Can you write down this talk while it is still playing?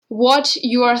what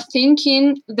you are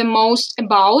thinking the most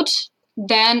about,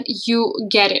 then you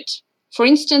get it. For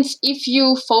instance, if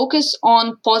you focus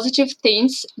on positive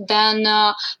things, then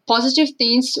positive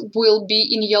things will be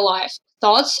in your life.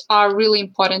 Thoughts are really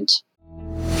important.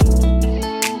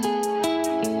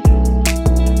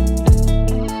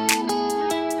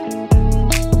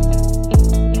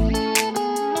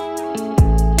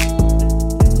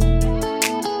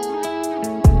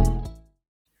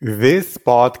 This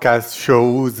podcast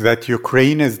shows that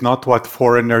Ukraine is not what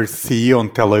foreigners see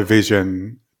on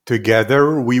television.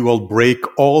 Together, we will break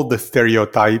all the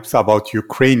stereotypes about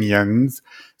Ukrainians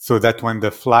so that when the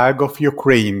flag of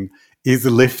Ukraine is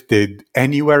lifted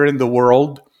anywhere in the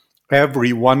world,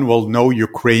 everyone will know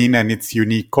Ukraine and its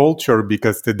unique culture,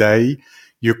 because today,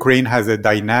 Ukraine has a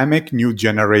dynamic new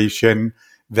generation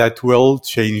that will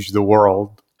change the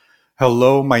world.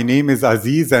 Hello, my name is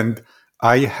Aziz, and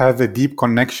I have a deep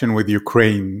connection with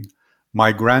Ukraine.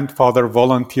 My grandfather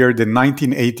volunteered in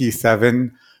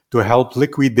 1987 to help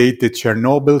liquidate the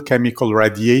Chernobyl chemical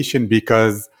radiation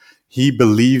because he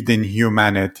believed in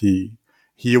humanity.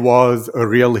 He was a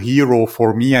real hero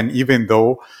for me, and even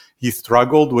though he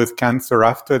struggled with cancer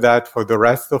after that for the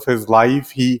rest of his life,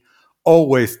 he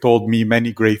always told me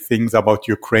many great things about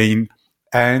Ukraine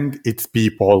and its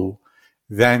people.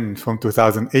 Then from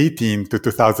 2018 to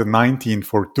 2019,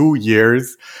 for 2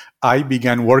 years, I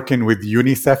began working with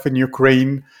UNICEF in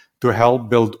Ukraine to help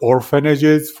build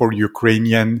orphanages for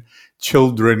Ukrainian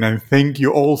children. And thank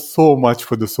you all so much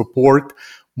for the support.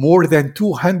 More than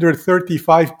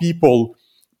 235 people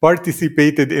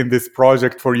participated in this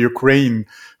project for Ukraine,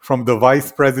 from the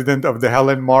vice president of the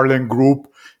Helen Marlin Group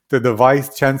to the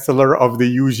vice chancellor of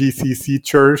the UGCC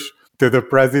Church, to the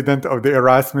president of the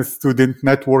Erasmus Student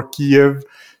Network Kiev,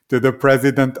 to the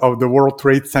president of the World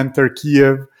Trade Center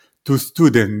Kiev, to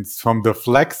students from the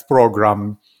FLEX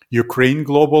program, Ukraine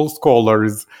Global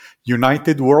Scholars,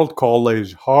 United World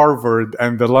College, Harvard,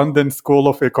 and the London School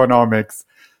of Economics,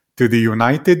 to the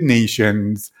United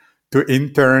Nations, to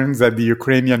interns at the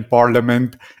Ukrainian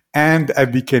Parliament and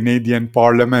at the Canadian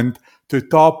Parliament, to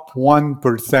top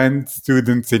 1%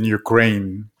 students in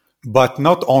Ukraine. But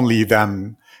not only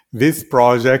them. This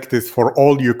project is for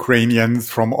all Ukrainians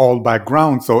from all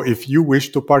backgrounds. So if you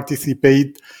wish to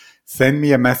participate, send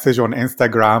me a message on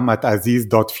Instagram at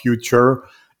aziz.future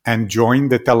and join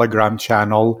the Telegram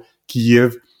channel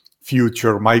Kiev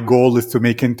Future. My goal is to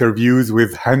make interviews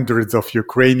with hundreds of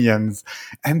Ukrainians,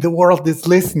 and the world is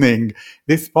listening.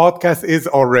 This podcast is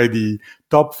already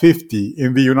top 50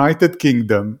 in the United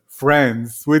Kingdom,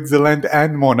 France, Switzerland,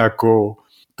 and Monaco.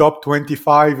 Top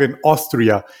 25 in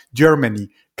Austria, Germany,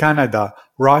 Canada,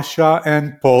 Russia,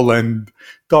 and Poland.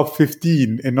 Top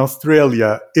 15 in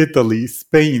Australia, Italy,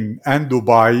 Spain, and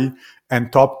Dubai.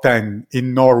 And top 10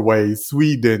 in Norway,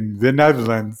 Sweden, the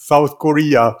Netherlands, South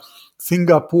Korea,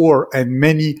 Singapore, and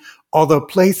many other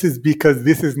places, because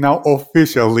this is now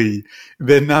officially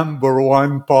the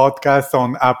 #1 podcast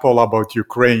on Apple about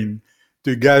Ukraine.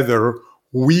 Together,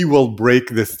 we will break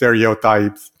the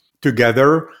stereotypes.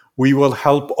 Together, we will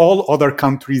help all other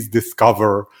countries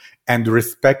discover and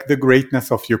respect the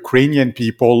greatness of Ukrainian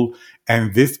people,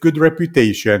 and this good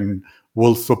reputation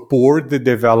will support the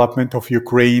development of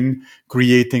Ukraine,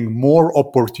 creating more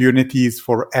opportunities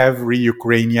for every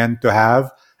Ukrainian to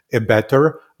have a better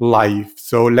life.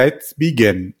 So let's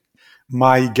begin.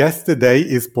 My guest today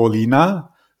is Polina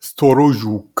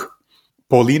Storozhuk.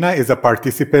 Polina is a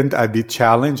participant at the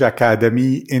Challenge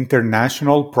Academy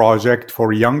International Project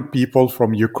for Young People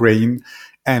from Ukraine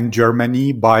and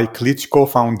Germany by Klitschko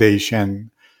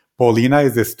Foundation. Polina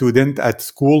is a student at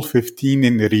School 15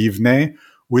 in Rivne,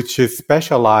 which is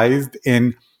specialized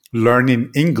in learning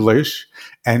English,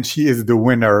 and she is the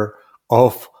winner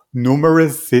of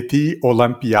numerous city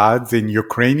Olympiads in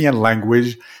Ukrainian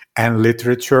language and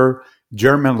literature,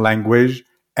 German language,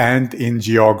 and in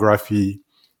geography.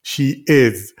 She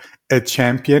is a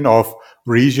champion of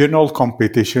regional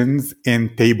competitions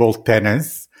in table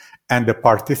tennis and a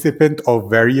participant of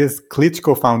various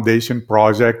Klitschko Foundation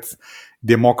projects,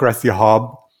 Democracy Hub,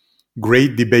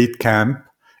 Great Debate Camp,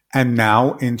 and now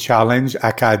in Challenge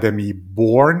Academy.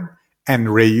 Born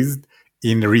and raised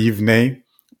in Rivne,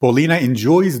 Polina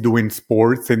enjoys doing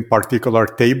sports, in particular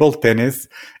table tennis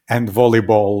and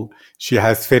volleyball. She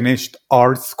has finished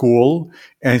art school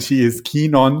and she is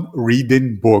keen on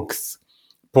reading books.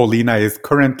 Polina is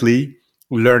currently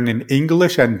learning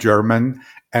English and German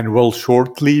and will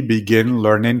shortly begin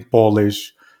learning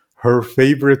Polish. Her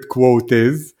favorite quote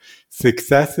is,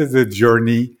 "Success is a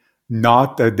journey,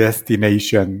 not a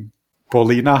destination."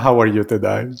 Polina, how are you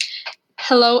today?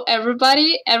 Hello,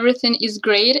 everybody. Everything is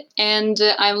great, and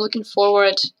I'm looking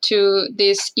forward to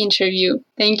this interview.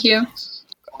 Thank you.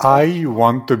 I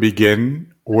want to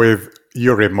begin with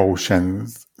your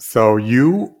emotions. So,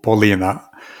 you, Paulina,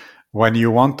 when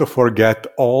you want to forget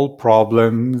all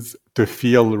problems, to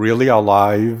feel really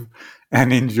alive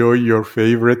and enjoy your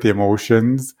favorite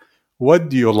emotions, what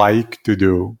do you like to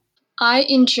do? I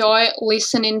enjoy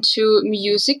listening to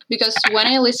music because when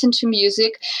I listen to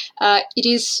music, it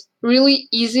is really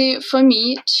easy for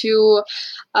me to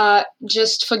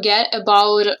just forget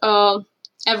about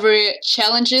every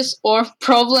challenges or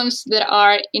problems that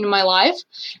are in my life.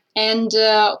 And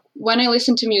when I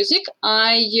listen to music,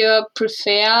 I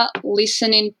prefer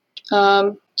listening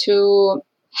to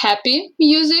happy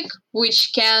music,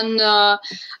 which can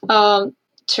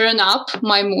turn up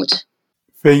my mood.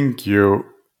 Thank you.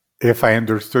 If I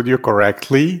understood you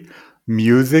correctly,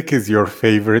 music is your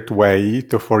favorite way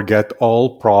to forget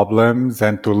all problems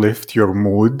and to lift your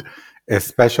mood,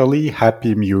 especially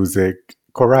happy music,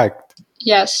 correct?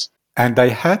 Yes. And I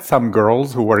had some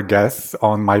girls who were guests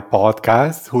on my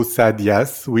podcast who said,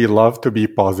 yes, we love to be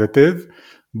positive,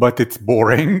 but it's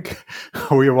boring.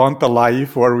 We want a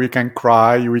life where we can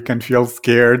cry, we can feel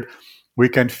scared, we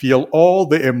can feel all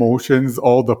the emotions,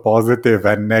 all the positive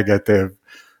and negative.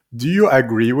 Do you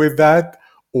agree with that?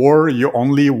 Or you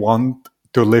only want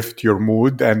to lift your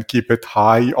mood and keep it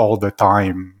high all the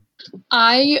time?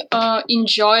 I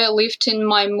enjoy lifting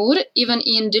my mood even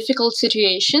in difficult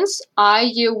situations.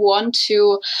 I want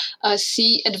to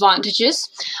see advantages,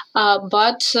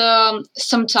 but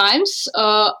sometimes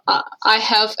I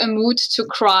have a mood to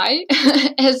cry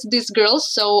as these girls,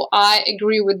 so I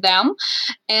agree with them.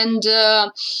 And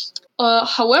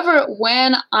however,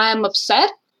 when I'm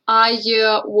upset, I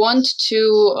want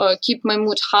to keep my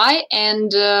mood high,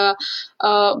 and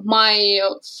my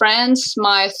friends,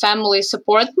 my family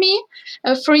support me,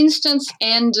 for instance,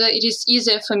 and it is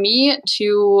easier for me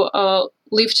to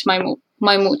lift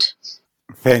my mood.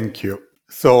 Thank you.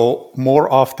 So, more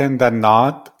often than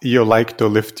not, you like to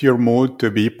lift your mood,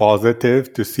 to be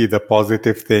positive, to see the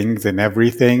positive things in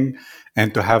everything,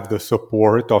 and to have the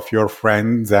support of your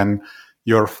friends and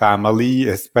your family,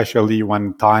 especially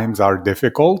when times are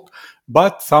difficult.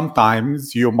 But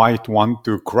sometimes you might want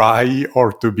to cry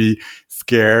or to be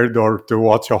scared or to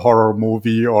watch a horror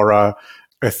movie or a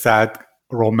sad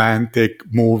romantic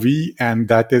movie. And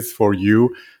that is for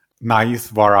you nice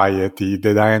variety.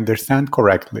 Did I understand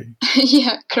correctly?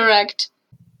 Yeah, correct.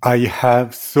 I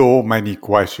have so many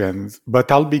questions,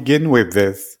 but I'll begin with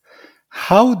this.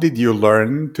 How did you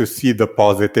learn to see the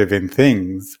positive in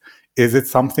things? Is it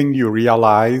something you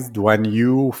realized when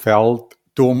you felt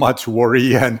too much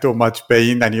worry and too much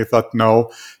pain and you thought,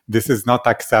 no, this is not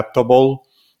acceptable?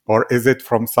 Or is it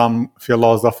from some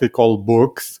philosophical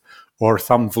books or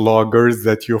some vloggers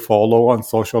that you follow on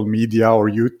social media or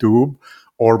YouTube?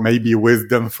 Or maybe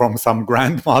wisdom from some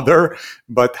grandmother?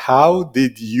 But how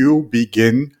did you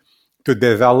begin to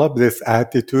develop this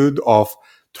attitude of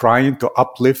trying to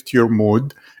uplift your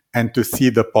mood and to see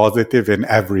the positive in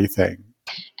everything?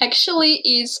 Actually,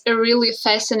 it's a really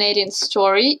fascinating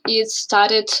story. It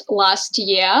started last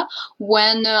year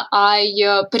when I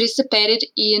participated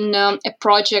in a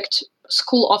project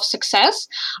School of Success.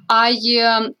 I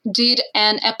did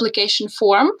an application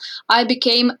form. I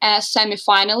became a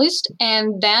semi-finalist,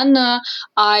 and then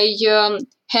I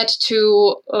had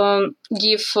to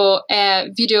give a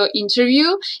video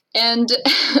interview, and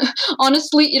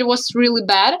honestly it was really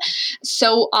bad,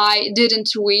 so I didn't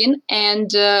win, and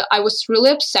I was really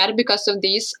upset because of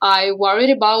this. I worried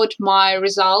about my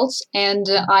results, and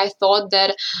I thought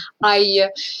that I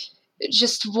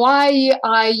just why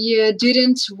I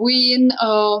didn't win,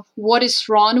 what is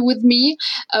wrong with me,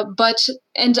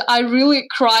 and I really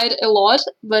cried a lot,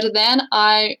 but then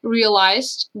I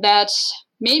realized that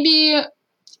maybe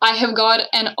I have got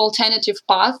an alternative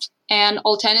path, an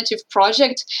alternative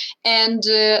project, and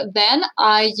then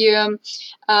I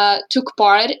took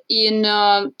part in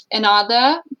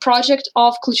another project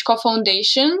of Klitschko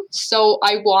Foundation. So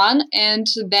I won, and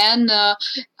then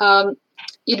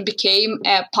it became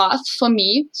a path for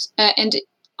me, and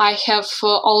I have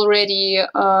already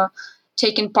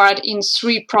taken part in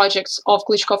 3 projects of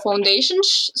Klitschko Foundation.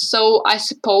 So I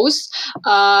suppose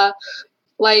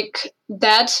like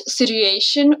that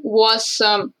situation was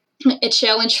a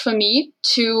challenge for me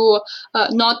to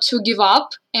not to give up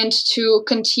and to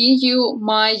continue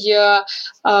my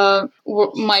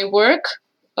my work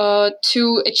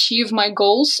to achieve my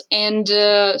goals. And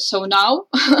so now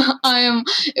I am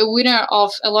a winner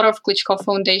of a lot of Klitschko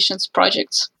Foundation's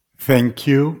projects. Thank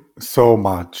you so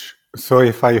much. So,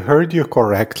 if I heard you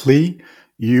correctly,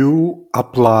 you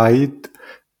applied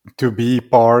to be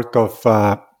part of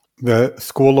the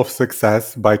School of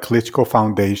Success by Klitschko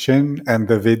Foundation, and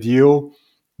the video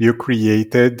you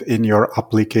created in your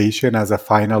application as a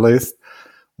finalist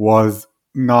was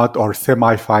not, or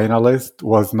semi-finalist,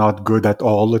 was not good at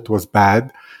all. It was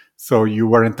bad. So you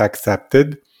weren't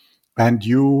accepted and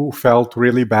you felt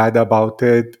really bad about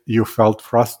it. You felt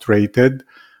frustrated.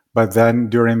 But then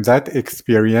during that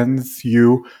experience,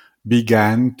 you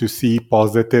began to see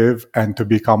positive and to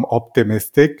become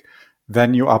optimistic.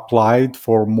 Then you applied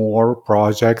for more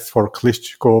projects for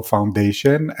Klitschko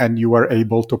Foundation and you were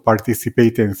able to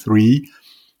participate in 3.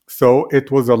 So it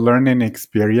was a learning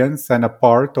experience and a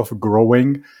part of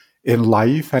growing in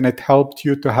life, and it helped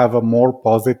you to have a more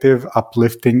positive,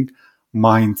 uplifting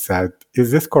mindset.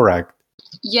 Is this correct?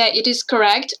 Yeah, it is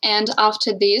correct. And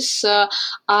after this,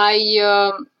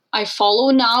 I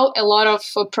follow now a lot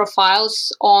of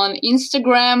profiles on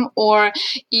Instagram or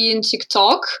in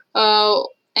TikTok,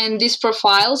 and these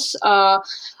profiles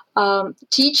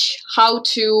teach how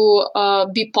to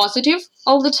be positive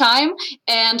all the time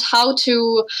and how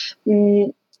to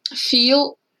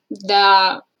feel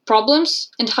the problems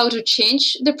and how to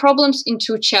change the problems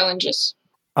into challenges.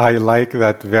 I like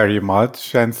that very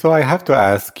much. And so I have to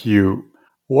ask you,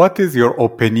 what is your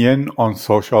opinion on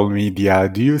social media?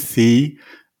 Do you see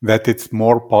that it's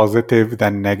more positive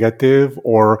than negative,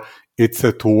 or it's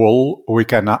a tool we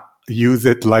can use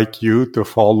it like you to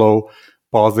follow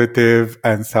positive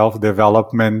and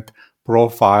self-development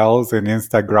profiles in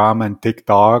Instagram and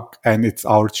TikTok, and it's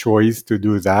our choice to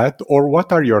do that? Or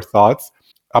what are your thoughts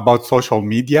about social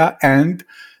media? And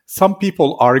some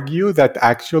people argue that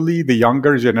actually the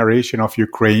younger generation of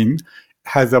Ukraine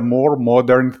has a more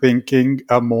modern thinking,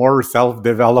 a more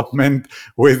self-development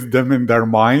wisdom in their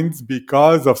minds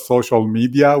because of social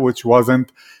media, which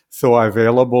wasn't so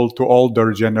available to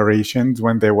older generations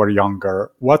when they were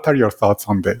younger. What are your thoughts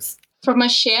on this? For my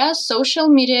share, social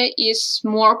media is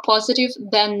more positive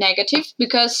than negative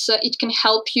because it can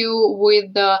help you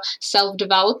with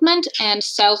self-development and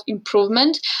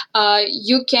self-improvement.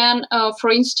 You can, for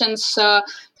instance,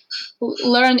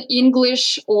 learn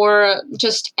English or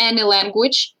just any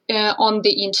language on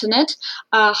the internet.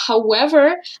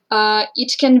 However,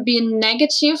 it can be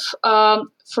negative.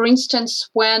 For instance,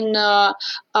 when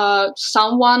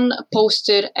someone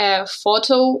posted a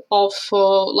photo of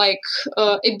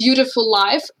a beautiful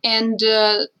life, and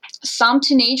some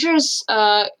teenagers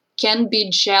can be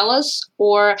jealous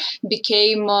or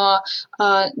became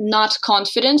not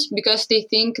confident because they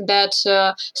think that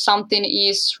something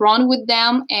is wrong with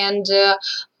them, and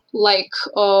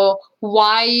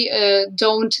why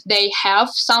don't they have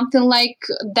something like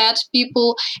that,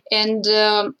 people? And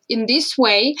in this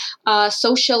way,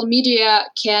 social media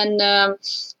can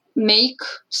make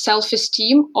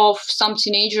self-esteem of some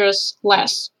teenagers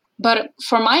less. But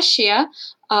for my share,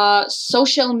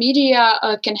 social media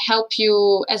can help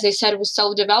you, as I said, with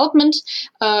self-development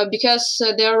because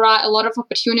there are a lot of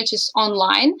opportunities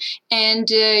online, and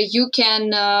you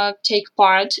can take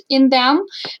part in them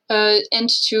and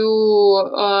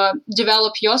to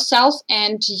develop yourself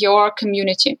and your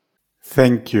community.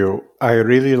 Thank you. I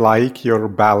really like your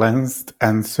balanced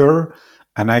answer,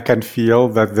 and I can feel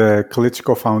that the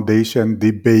Klitschko Foundation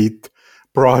debate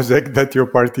project that you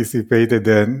participated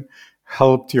in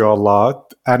helped you a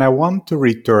lot. And I want to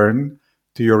return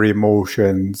to your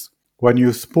emotions. When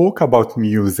you spoke about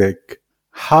music,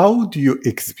 how do you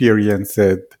experience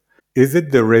it? Is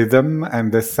it the rhythm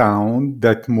and the sound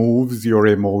that moves your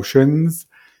emotions?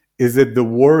 Is it the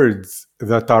words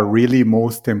that are really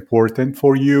most important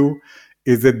for you?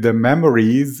 Is it the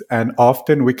memories? And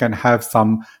often we can have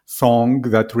some song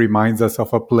that reminds us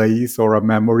of a place or a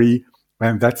memory,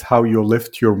 and that's how you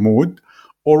lift your mood.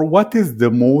 Or what is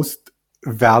the most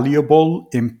valuable,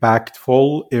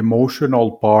 impactful,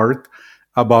 emotional part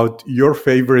about your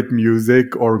favorite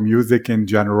music or music in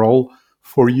general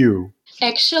for you?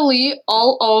 Actually,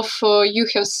 all of you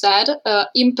have said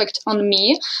impact on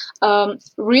me.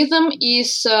 Rhythm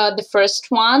is the first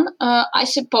one, I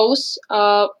suppose.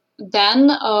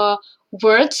 Then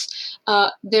words.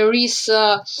 There is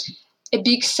a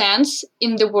big sense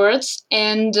in the words,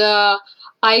 and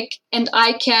I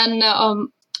can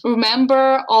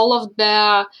remember all of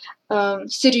the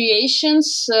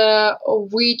situations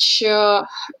which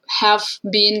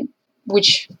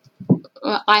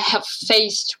I have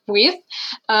faced with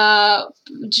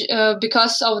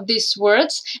because of these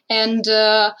words. And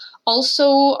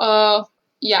also,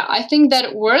 I think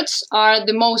that words are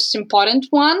the most important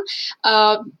one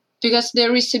because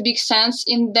there is a big sense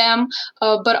in them,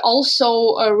 but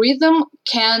also a rhythm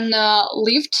can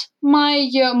lift my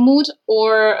mood,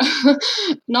 or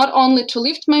not only to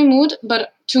lift my mood,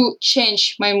 but to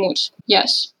change my mood.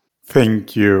 Yes.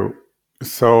 Thank you.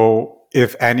 So,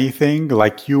 if anything,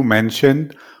 like you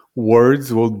mentioned,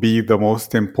 words will be the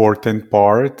most important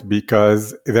part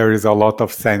because there is a lot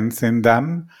of sense in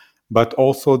them, but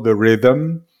also the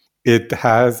rhythm, it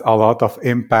has a lot of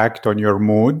impact on your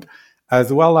mood,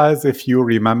 as well as if you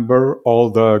remember all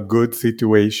the good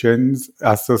situations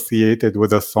associated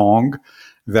with a song,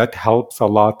 that helps a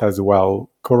lot as well.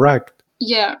 Correct?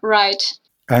 Yeah, right.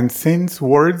 And since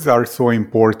words are so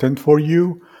important for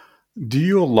you, do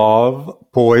you love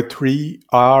poetry?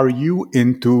 Are you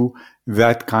into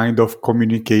that kind of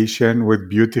communication with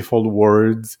beautiful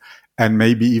words and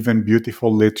maybe even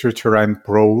beautiful literature and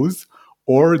prose?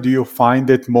 Or do you find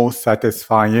it most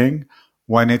satisfying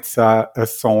when it's a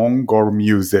song or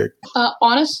music?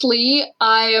 Honestly,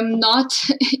 I am not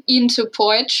into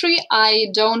poetry. I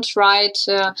don't write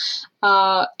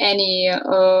any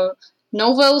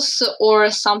novels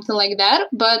or something like that,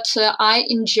 but I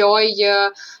enjoy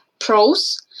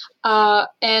prose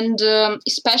and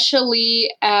especially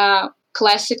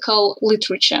classical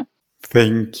literature.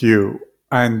 Thank you.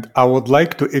 And I would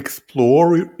like to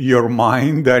explore your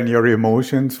mind and your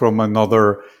emotions from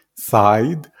another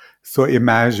side. So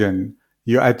imagine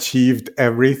you achieved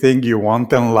everything you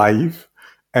want in life,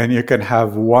 and you can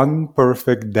have one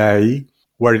perfect day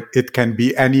where it can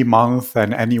be any month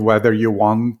and any weather you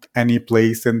want, any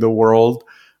place in the world,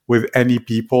 with any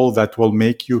people that will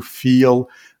make you feel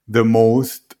the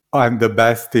most and the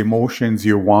best emotions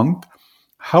you want.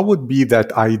 How would be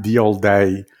that ideal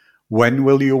day? When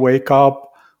will you wake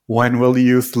up? When will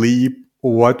you sleep?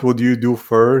 What would you do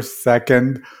first,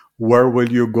 second? Where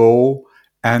will you go?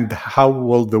 And how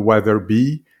will the weather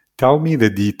be? Tell me the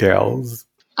details.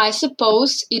 I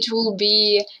suppose it will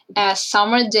be a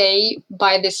summer day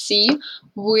by the sea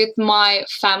with my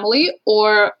family,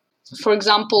 or, for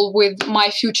example, with my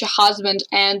future husband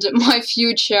and my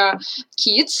future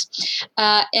kids.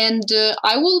 And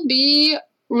I will be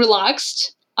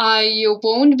relaxed. I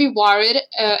won't be worried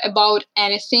about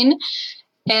anything.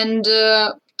 And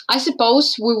I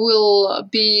suppose we will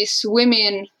be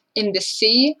swimming in the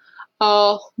sea,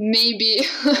 maybe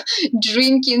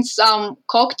drinking some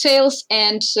cocktails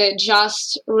and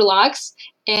just relax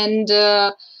and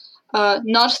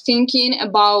not thinking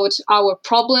about our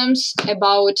problems,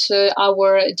 about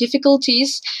our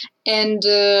difficulties, and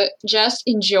just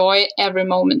enjoy every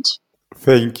moment.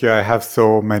 Thank you. I have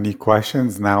so many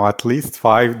questions now, at least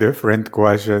five different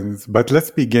questions. But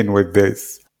let's begin with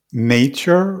this.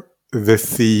 Nature, the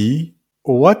sea,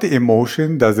 what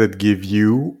emotion does it give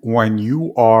you when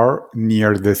you are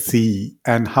near the sea?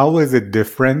 And how is it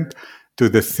different to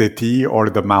the city or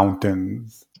the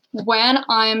mountains? When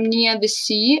I'm near the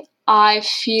sea, I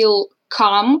feel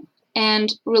calm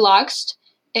and relaxed.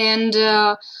 And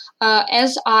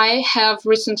as I have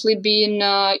recently been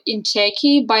in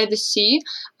Turkey by the sea,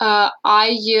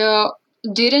 I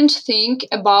didn't think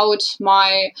about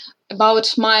my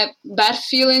bad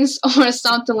feelings or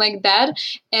something like that,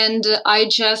 and I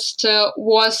just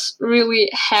was really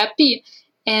happy.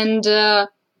 And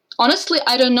honestly,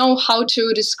 I don't know how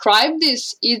to describe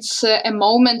this. It's a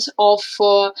moment of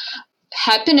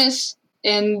happiness,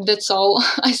 and that's all,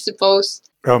 I suppose.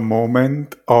 A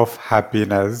moment of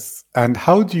happiness. And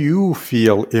how do you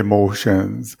feel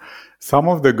emotions? Some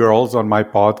of the girls on my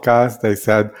podcast, they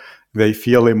said they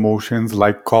feel emotions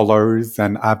like colors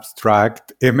and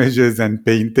abstract images and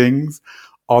paintings.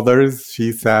 Others,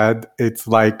 she said, it's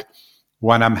like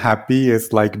when I'm happy,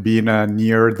 it's like being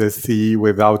near the sea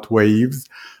without waves.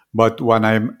 But when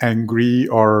I'm angry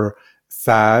or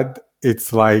sad,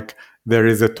 it's like there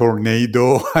is a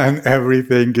tornado and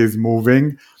everything is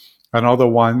moving. Another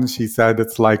one, she said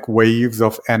it's like waves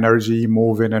of energy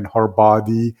moving in her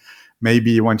body.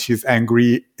 Maybe when she's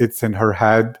angry, it's in her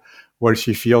head where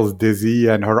she feels dizzy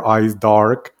and her eyes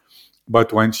dark.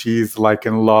 But when she's like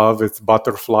in love, it's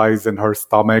butterflies in her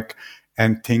stomach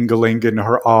and tingling in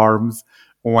her arms.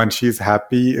 When she's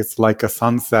happy, it's like a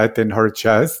sunset in her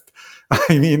chest.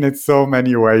 I mean, it's so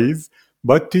many ways.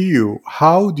 But to you,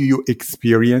 how do you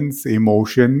experience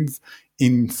emotions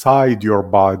inside your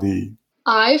body?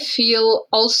 I feel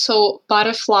also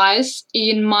butterflies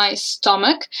in my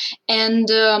stomach, and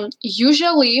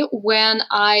usually when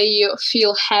I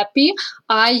feel happy,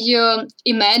 I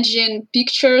imagine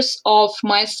pictures of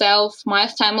myself, my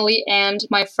family, and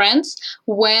my friends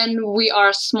when we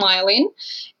are smiling.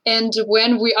 and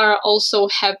when we are also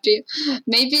happy.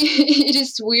 Maybe it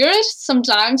is weird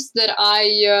sometimes that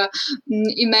I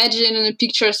imagine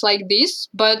pictures like this,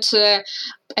 but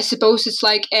I suppose it's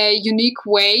like a unique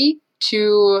way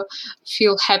to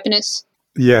feel happiness.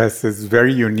 Yes, it's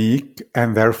very unique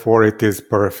and therefore it is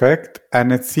perfect.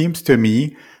 And it seems to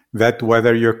me that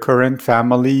whether your current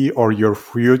family or your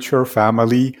future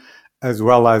family, as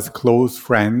well as close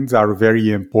friends, are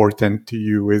very important to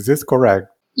you. Is this correct?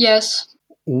 Yes.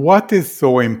 What is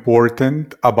so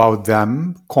important about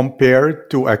them compared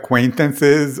to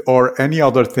acquaintances or any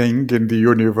other thing in the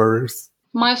universe?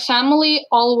 My family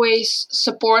always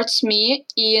supports me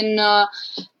in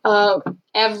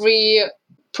every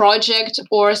project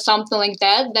or something like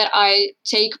that I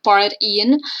take part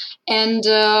in, and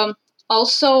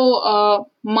also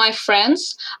my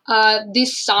friends.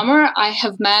 This summer, I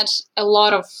have met a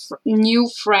lot of new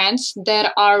friends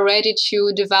that are ready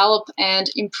to develop and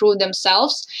improve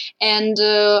themselves, and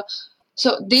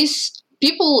so these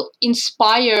people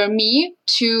inspire me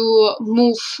to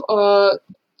move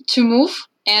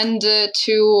and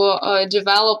to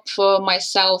develop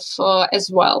myself as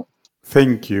well.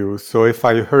 Thank you. So, if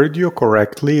I heard you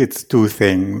correctly, it's two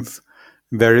things.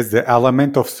 There is the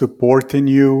element of supporting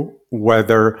you,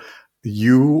 whether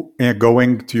you are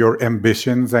going to your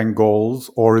ambitions and goals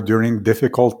or during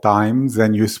difficult times.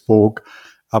 And you spoke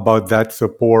about that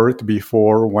support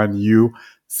before when you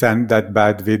sent that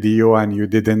bad video and you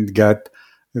didn't get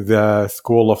the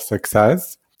school of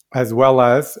success, as well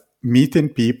as meeting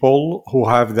people who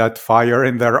have that fire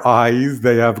in their eyes.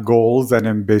 They have goals and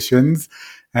ambitions,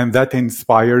 and that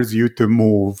inspires you to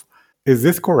move. Is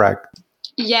this correct?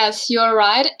 Yes, you're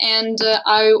right. And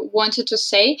I wanted to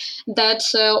say that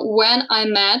when I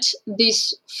met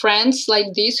these friends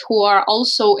like this who are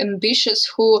also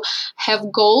ambitious, who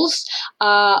have goals,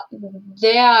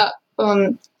 they are.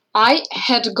 I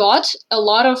had got a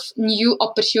lot of new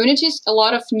opportunities, a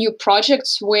lot of new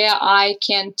projects where I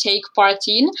can take part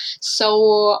in.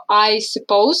 So I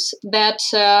suppose that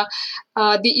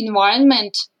the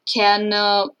environment can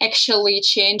actually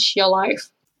change your life.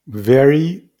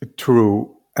 Very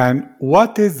true. And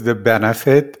what is the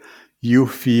benefit you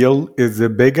feel is the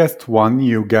biggest one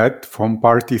you get from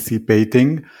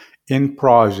participating in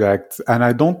projects? And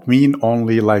I don't mean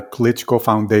only like Klitschko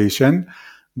Foundation,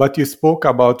 but you spoke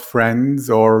about friends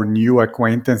or new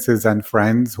acquaintances and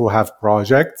friends who have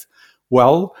projects.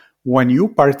 Well, when you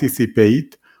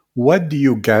participate, what do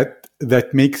you get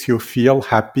that makes you feel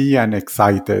happy and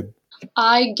excited?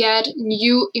 I get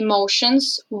new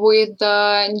emotions with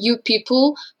new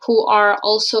people who are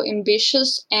also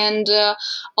ambitious, and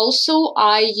also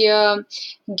I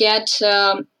get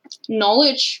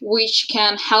knowledge which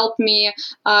can help me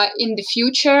in the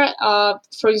future.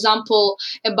 For example,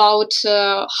 about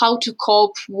how to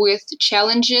cope with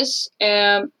challenges,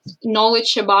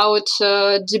 knowledge about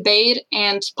debate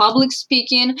and public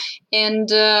speaking, and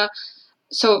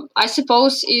so I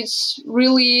suppose it's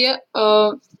really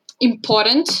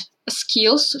important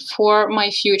skills for my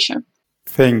future.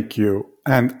 Thank you.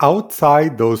 And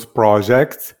outside those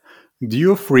projects, do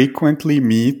you frequently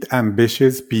meet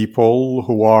ambitious people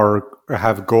who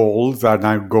have goals and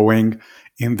are going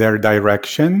in their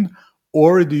direction?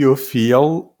 Or do you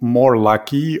feel more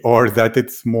lucky or that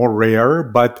it's more rare,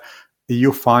 but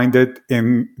you find it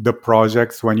in the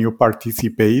projects when you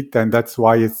participate and that's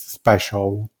why it's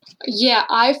special? Yeah,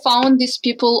 I found these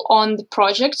people on the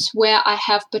projects where I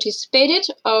have participated.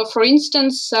 For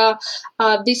instance,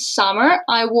 this summer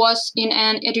I was in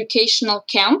an educational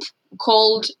camp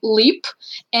called LEAP,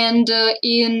 and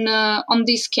in on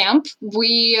this camp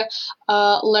we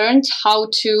learned how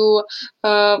to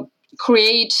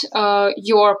create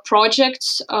your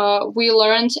projects. We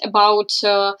learned about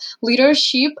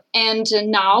leadership, and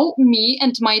now me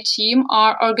and my team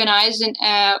are organizing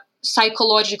a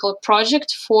psychological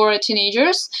project for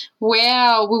teenagers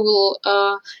where we will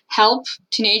help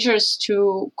teenagers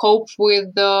to cope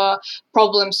with the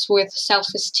problems with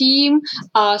self-esteem,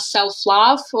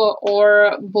 self-love,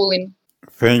 or bullying.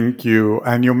 Thank you.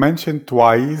 And you mentioned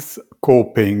twice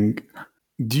coping.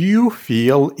 Do you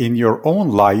feel in your own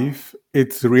life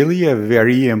it's really a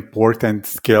very important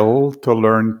skill to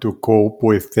learn to cope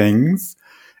with things?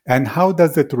 And how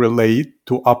does it relate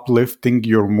to uplifting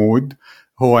your mood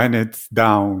when it's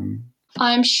down?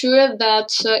 I'm sure that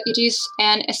it is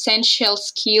an essential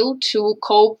skill to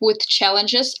cope with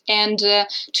challenges and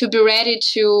to be ready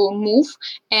to move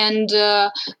and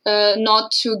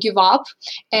not to give up.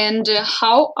 And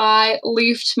how I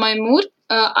lift my mood,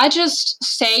 I just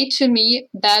say to me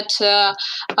that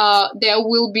there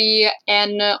will be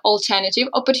an alternative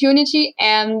opportunity,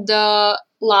 and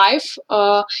life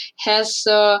has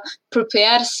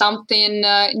prepared something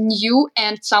new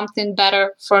and something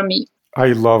better for me. I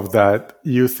love that.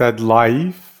 You said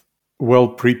life will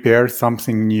prepare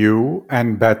something new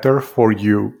and better for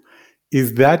you.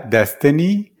 Is that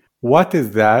destiny? What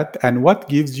is that? And what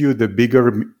gives you the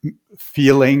bigger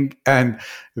feeling and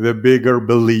the bigger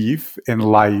belief in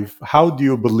life? How do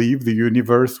you believe the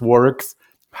universe works?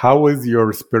 How is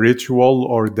your spiritual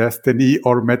or destiny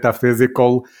or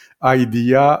metaphysical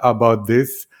idea about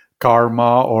this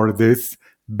karma or this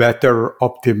better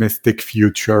optimistic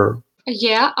future?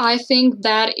 Yeah, I think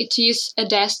that it is a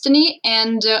destiny,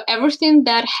 and everything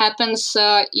that happens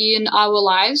in our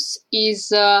lives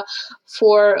is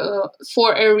for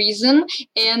a reason.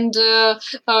 And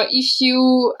if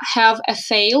you have a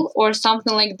fail or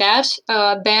something like that,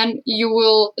 then you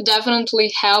will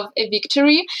definitely have a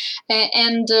victory.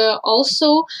 And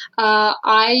also,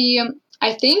 I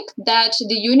think that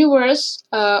the universe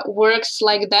works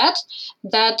like that.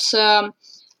 That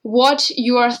what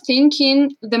you are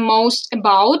thinking the most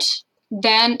about,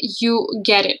 then you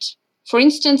get it. For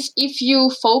instance, if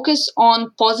you focus on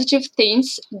positive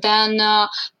things, then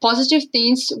positive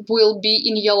things will be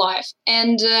in your life.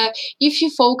 And if you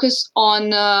focus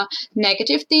on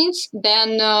negative things,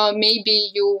 then maybe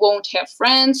you won't have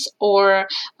friends, or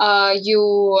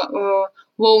you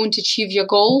won't achieve your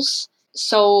goals.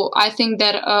 So I think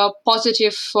that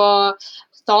positive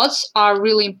thoughts are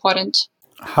really important.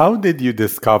 How did you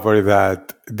discover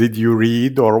that? Did you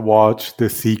read or watch The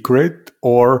Secret,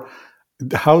 or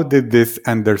how did this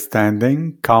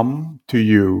understanding come to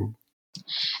you?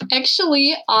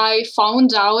 Actually, I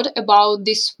found out about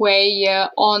this way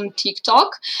on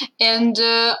TikTok, and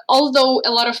although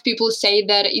a lot of people say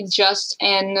that it's just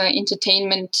an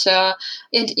entertaining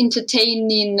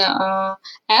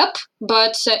app,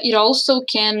 but it also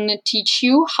can teach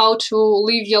you how to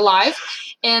live your life.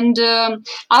 And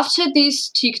after this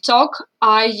TikTok,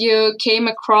 I came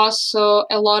across a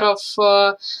lot of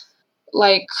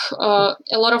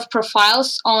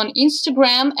profiles on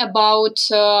Instagram about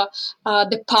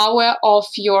the power of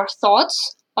your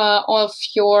thoughts, of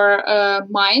your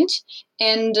mind.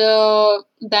 And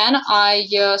then I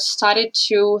started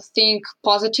to think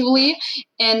positively,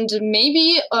 and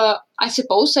maybe I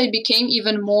suppose I became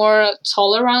even more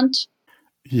tolerant.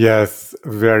 Yes,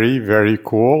 very, very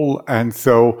cool. And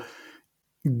so,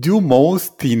 do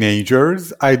most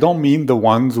teenagers, I don't mean the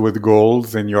ones with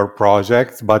goals in your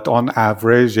projects, but on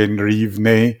average in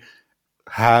Rivne,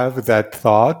 have that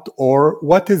thought? Or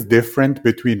what is different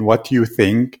between what you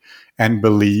think and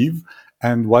believe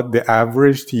and what the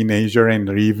average teenager in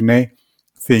Rivne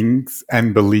thinks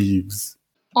and believes?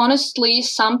 Honestly,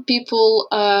 some people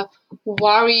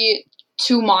worry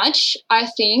too much, I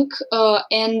think,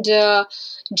 and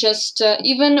just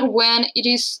even when it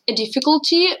is a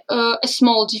difficulty, a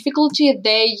small difficulty,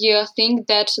 they think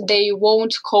that they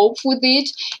won't cope with it.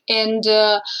 And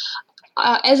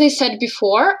as I said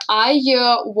before, I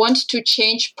want to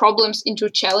change problems into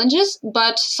challenges,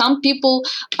 but some people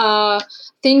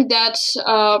think that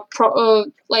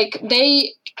like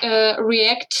they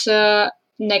react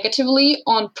negatively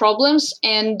on problems,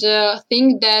 and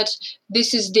think that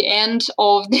this is the end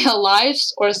of their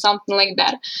lives or something like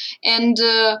that. And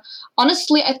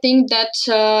honestly, I think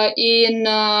that in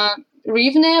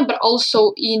Rivne, but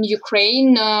also in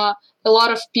Ukraine, a lot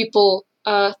of people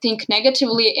think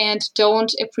negatively and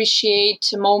don't appreciate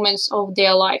moments of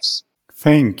their lives.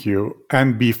 Thank you.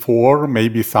 And before,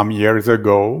 maybe some years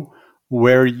ago,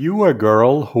 were you a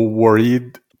girl who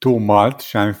worried too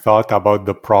much and thought about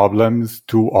the problems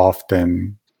too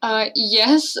often?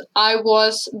 Yes, I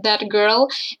was that girl,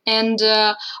 and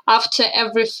after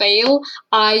every fail,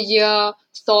 I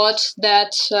thought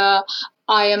that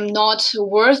I am not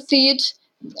worth it.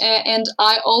 And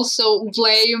I also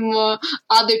blame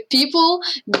other people.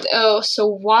 So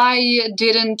why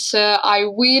didn't I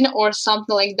win or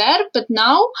something like that? But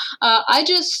now I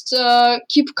just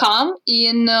keep calm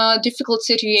in difficult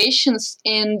situations,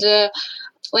 and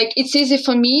like it's easy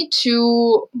for me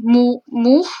to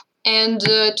move and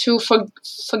to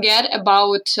forget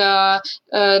about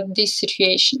these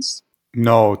situations.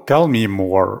 No, tell me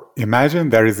more. Imagine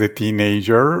there is a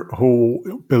teenager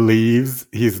who believes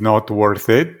he's not worth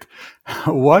it.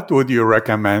 What would you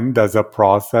recommend as a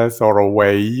process or a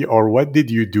way, or what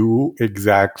did you do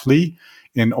exactly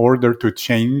in order to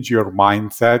change your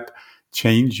mindset,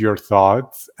 change your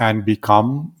thoughts, and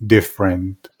become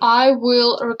different? I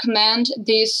will recommend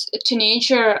this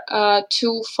teenager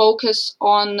to focus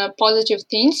on positive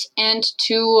things and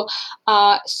to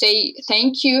say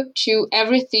thank you to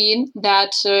everything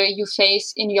that you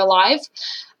face in your life.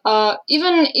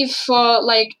 even if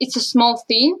like it's a small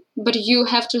thing, but you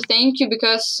have to thank you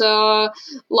because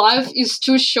life is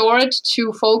too short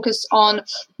to focus on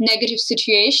negative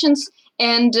situations.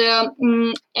 And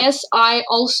as I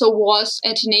also was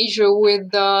a teenager with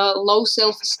low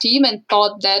self-esteem and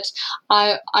thought that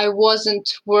I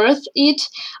wasn't worth it,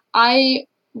 I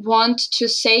want to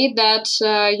say that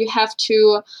you have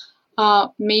to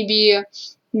maybe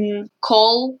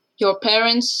call your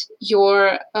parents,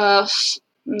 your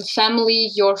family,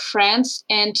 your friends,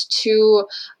 and to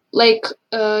like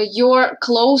your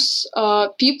close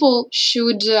people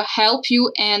should help you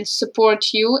and support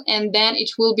you, and then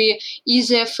it will be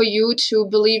easier for you to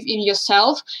believe in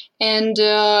yourself and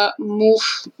move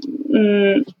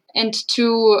and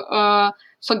to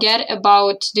forget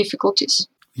about difficulties.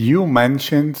 You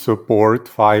mentioned support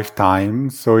 5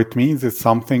 times, so it means it's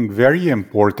something very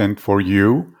important for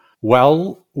you.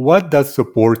 Well, what does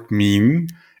support mean?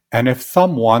 And if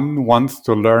someone wants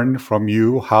to learn from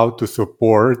you how to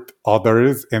support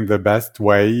others in the best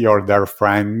way, or their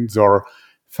friends or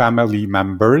family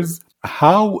members,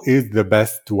 how is the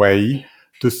best way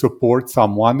to support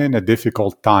someone in a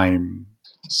difficult time?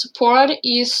 Support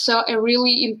is a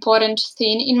really important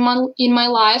thing in my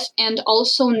life, and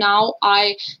also now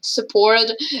I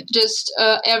support just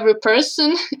every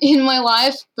person in my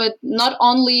life. But not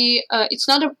only it's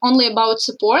not only about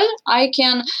support. I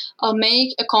can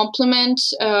make a compliment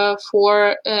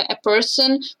for a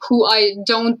person who I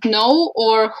don't know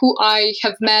or who I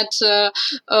have met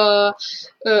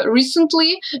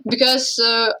recently, because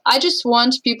I just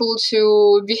want people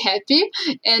to be happy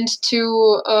and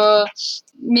to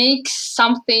make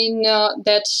something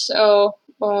that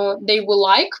they will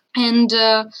like. And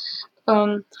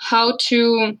how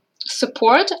to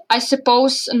support, I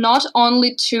suppose, not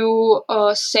only to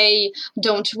say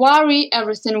don't worry,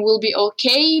 everything will be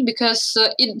okay, because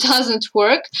it doesn't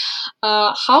work.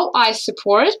 How I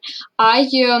support, I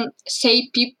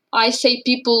I say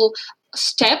people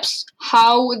steps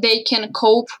how they can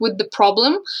cope with the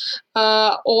problem,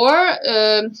 or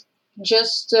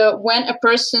just when a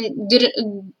person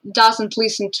doesn't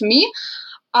listen to me,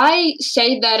 I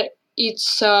say that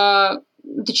it's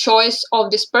the choice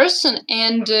of this person,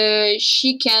 and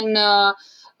she can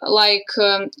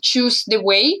choose the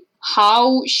way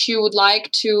how she would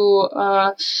like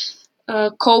to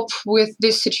cope with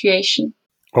this situation.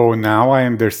 Oh, now I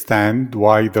understand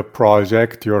why the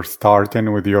project you're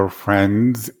starting with your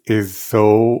friends is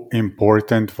so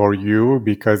important for you,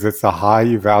 because it's a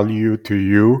high value to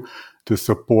you to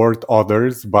support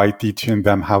others by teaching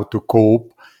them how to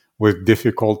cope with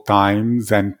difficult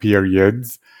times and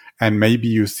periods. And maybe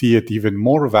you see it even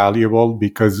more valuable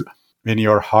because in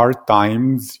your hard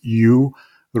times, you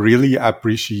really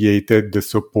appreciated the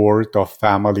support of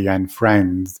family and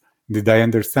friends. Did I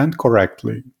understand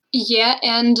correctly? Yeah,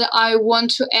 and I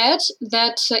want to add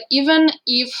that even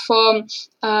if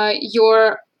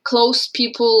your close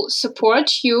people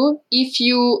support you, if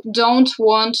you don't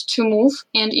want to move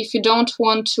and if you don't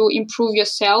want to improve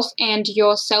yourself and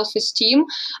your self-esteem,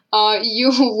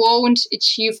 you won't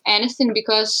achieve anything,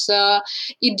 because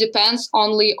it depends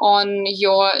only on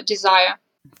your desire.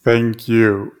 Thank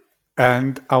you.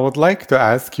 And I would like to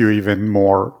ask you even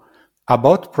more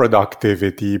about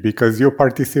productivity, because you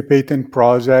participate in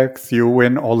projects, you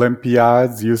win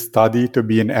Olympiads, you study to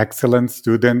be an excellent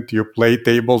student, you play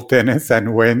table tennis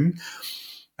and win.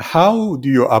 How do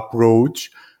you approach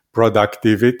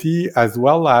productivity? As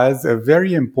well as a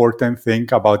very important thing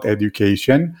about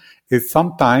education is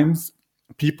sometimes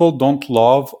people don't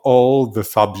love all the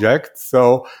subjects.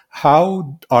 So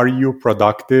how are you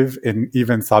productive in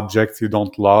even subjects you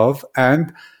don't love?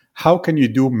 And how can you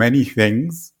do many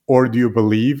things? Or do you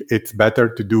believe it's better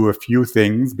to do a few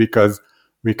things because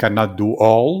we cannot do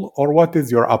all? Or what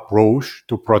is your approach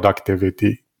to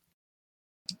productivity?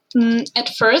 At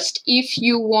first, if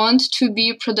you want to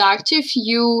be productive,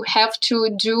 you have to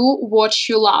do what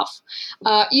you love.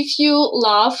 If you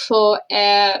love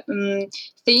a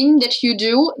thing that you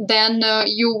do, then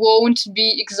you won't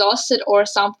be exhausted or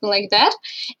something like that.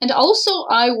 And also,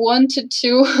 I wanted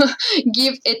to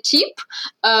give a tip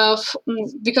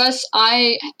because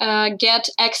I get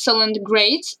excellent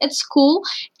grades at school,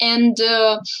 and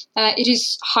it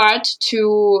is hard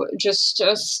to just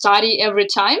study every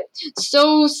time.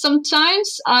 So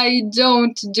sometimes I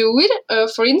don't do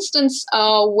it. For instance,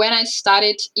 when I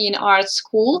studied in art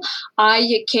school,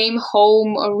 I came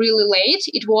home really late.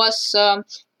 It was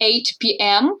 8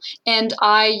 p.m. and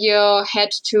I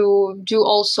had to do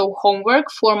also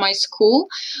homework for my school.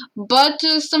 But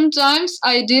sometimes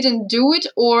I didn't do it,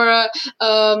 or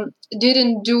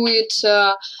didn't do it,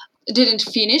 didn't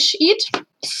finish it.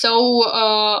 So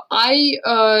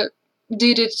I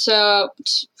did it,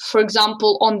 for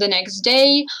example, on the next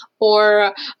day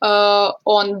or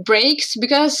on breaks,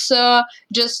 because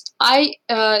just I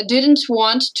didn't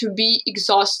want to be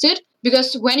exhausted.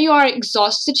 Because when you are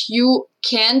exhausted, you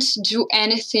can't do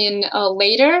anything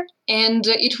later, and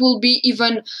it will be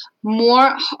even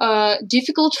more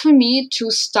difficult for me to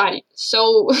study.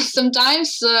 So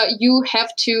sometimes you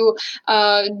have to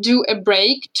do a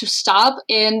break, to stop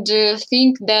and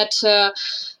think that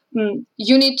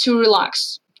you need to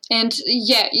relax. And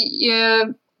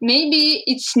maybe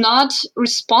it's not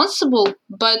responsible,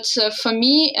 but for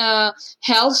me,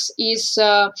 health is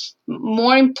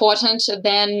more important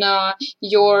than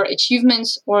your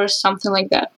achievements or something like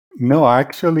that. No,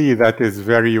 actually, that is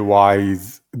very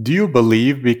wise. Do you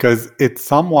believe, because it's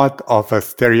somewhat of a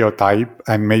stereotype,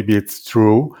 and maybe it's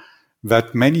true,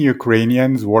 that many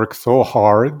Ukrainians work so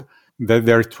hard that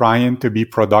they're trying to be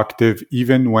productive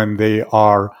even when they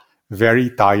are very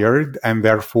tired, and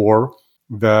therefore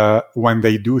when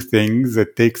they do things,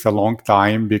 it takes a long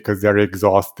time because they're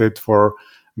exhausted for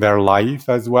their life,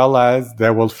 as well as they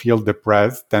will feel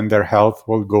depressed and their health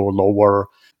will go lower.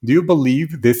 Do you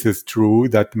believe this is true,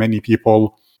 that many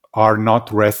people are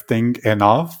not resting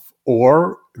enough,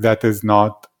 or that is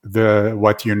not the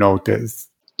what you notice?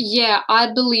 Yeah,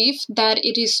 I believe that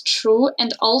it is true,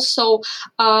 and also,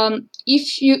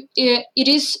 if you, it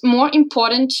is more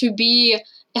important to be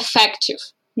effective,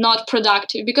 not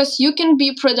productive, because you can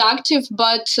be productive,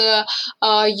 but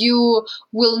you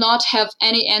will not have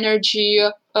any energy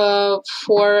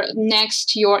for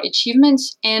next your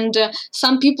achievements. And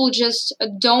some people just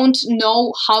don't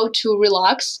know how to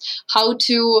relax, how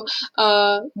to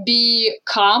be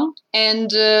calm,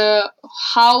 and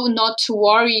how not to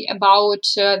worry about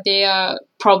their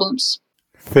problems.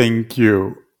 Thank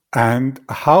you. And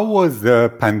how was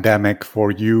the pandemic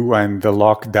for you and the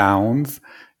lockdowns?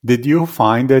 Did you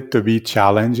find it to be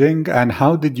challenging, and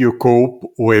how did you cope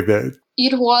with it?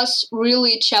 It was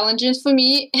really challenging for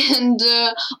me, and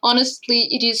honestly,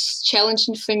 it is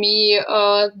challenging for me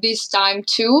this time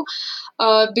too.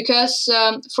 Because,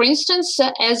 for instance,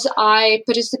 as I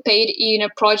participate in a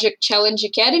project Challenge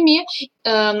Academy,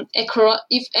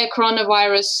 if a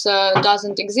coronavirus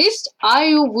doesn't exist,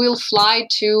 I will fly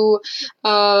to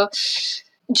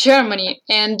Germany,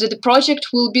 and the project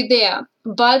will be there.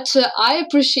 But I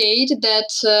appreciate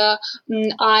that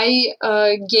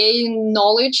I gain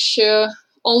knowledge.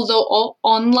 Although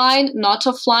online, not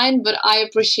offline, but I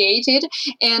appreciate it,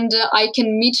 and I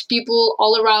can meet people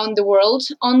all around the world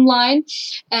online.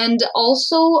 And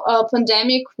also,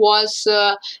 pandemic was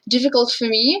difficult for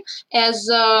me, as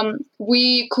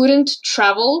we couldn't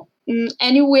travel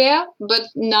anywhere. But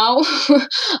now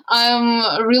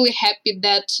I'm really happy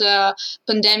that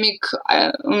pandemic.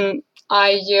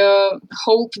 I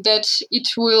hope that it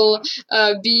will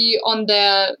be on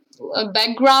the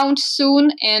background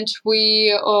soon, and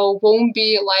we won't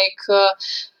be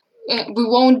we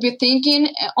won't be thinking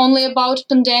only about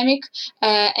pandemic,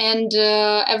 and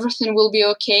everything will be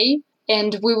okay,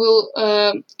 and we will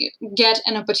get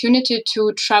an opportunity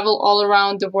to travel all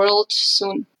around the world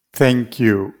soon. Thank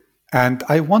you. And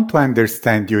I want to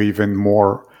understand you even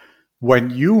more.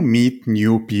 When you meet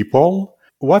new people,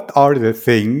 what are the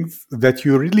things that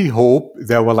you really hope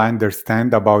they will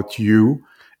understand about you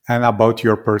and about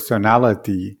your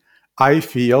personality? I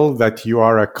feel that you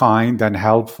are a kind and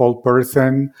helpful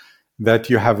person,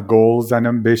 that you have goals and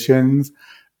ambitions,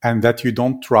 and that you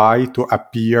don't try to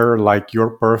appear like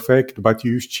you're perfect, but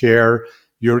you share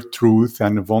your truth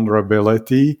and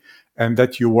vulnerability, and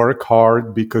that you work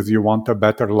hard because you want a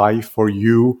better life for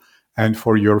you and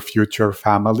for your future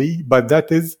family. But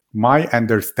that is my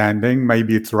understanding.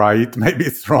 Maybe it's right, maybe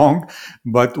it's wrong.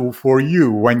 But for you,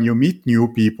 when you meet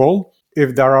new people,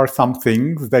 if there are some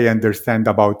things they understand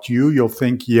about you, you'll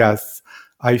think, yes,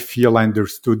 I feel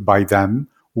understood by them.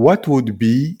 What would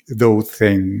be those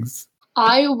things?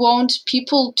 I want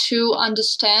people to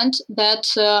understand that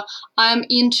I'm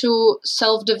into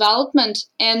self development,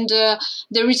 and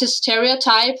there is a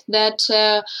stereotype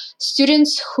that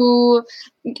students who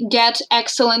get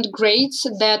excellent grades,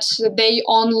 that they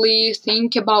only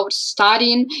think about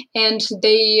studying and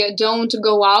they don't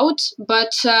go out.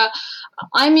 But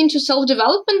I'm into self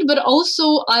development, but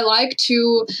also I like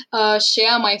to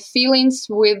share my feelings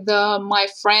with my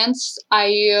friends.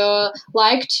 I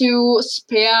like to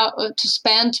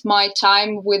spend my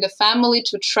time with the family,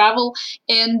 to travel,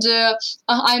 and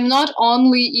I'm not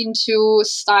only into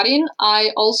studying.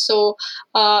 I also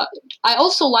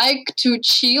like to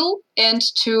chill and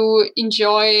to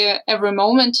enjoy every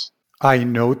moment. I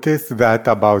noticed that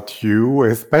about you,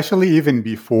 especially even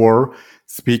before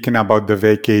speaking about the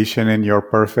vacation and your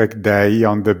perfect day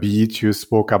on the beach. You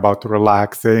spoke about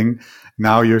relaxing.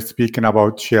 Now you're speaking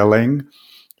about chilling,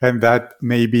 and that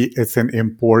maybe it's an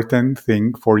important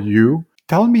thing for you.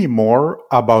 Tell me more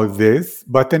about this,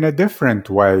 but in a different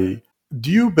way.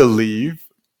 Do you believe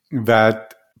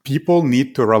that people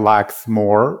need to relax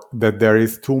more, that there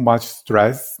is too much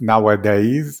stress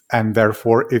nowadays, and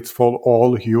therefore it's for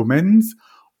all humans?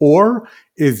 Or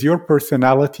is your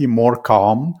personality more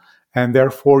calm, and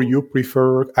therefore you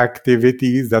prefer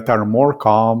activities that are more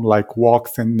calm, like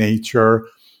walks in nature,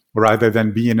 rather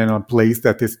than being in a place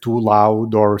that is too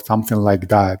loud or something like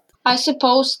that? I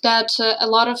suppose that a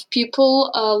lot of people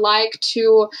like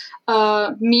to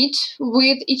meet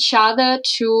with each other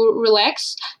to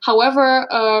relax. However,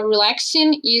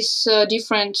 relaxing is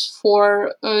different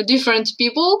for different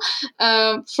people.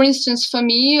 For instance, for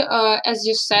me, as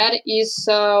you said, is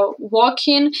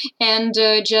walking and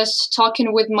just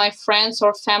talking with my friends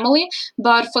or family.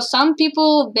 But for some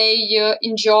people, they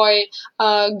enjoy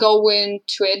going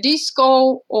to a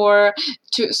disco or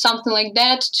to something like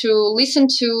that, to listen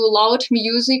to loud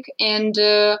music. And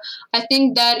I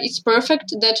think that it's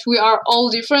perfect that we are all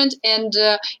different, and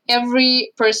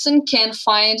every person can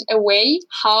find a way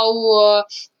how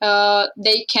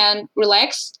they can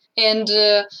relax and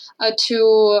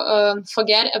to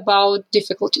forget about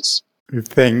difficulties.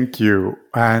 Thank you.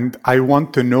 And I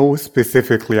want to know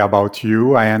specifically about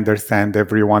you. I understand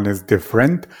everyone is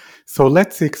different. So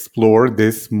let's explore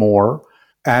this more.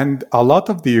 And a lot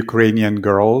of the Ukrainian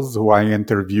girls who I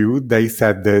interviewed, they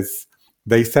said this.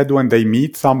 They said when they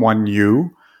meet someone new,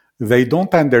 they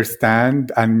don't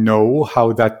understand and know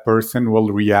how that person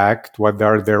will react, what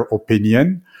are their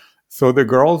opinion. So the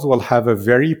girls will have a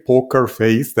very poker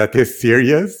face that is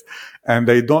serious, and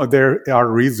they are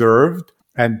reserved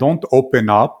and don't open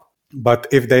up. But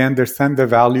if they understand the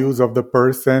values of the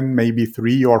person, maybe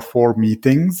 3 or 4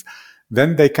 meetings,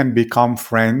 then they can become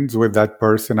friends with that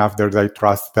person after they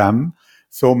trust them.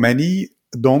 So many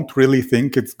don't really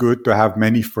think it's good to have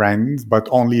many friends, but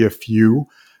only a few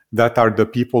that are the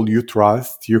people you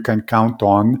trust, you can count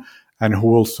on, and who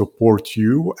will support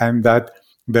you. And that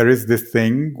there is this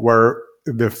thing where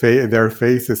their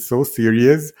face is so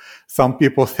serious. Some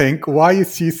people think, why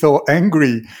is she so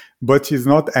angry? But she's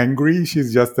not angry.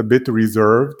 She's just a bit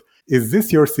reserved. Is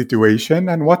this your situation?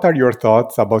 And what are your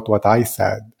thoughts about what I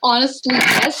said? Honestly,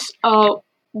 yes.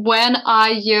 When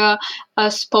I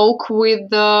spoke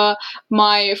with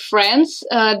my friends,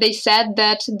 they said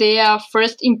that their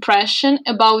first impression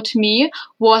about me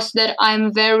was that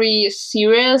I'm very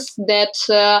serious,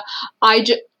 that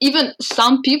even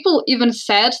some people even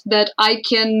said that I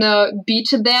can beat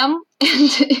them.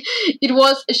 And it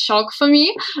was a shock for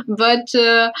me, but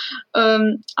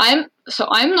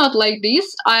I'm not like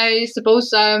this. I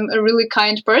suppose I'm a really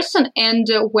kind person, and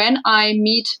when I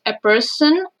meet a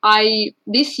person,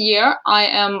 this year I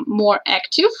am more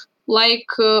active. Like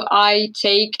I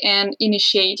take an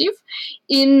initiative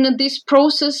in this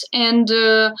process, and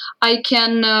I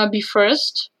can be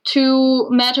first to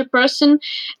meet a person.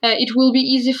 It will be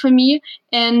easy for me,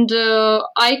 and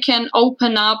I can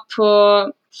open up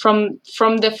from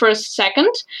the first second.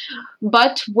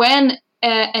 But when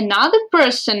another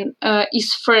person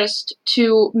is first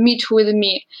to meet with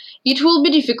me, it will be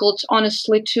difficult,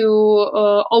 honestly,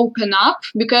 to open up,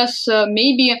 because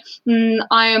maybe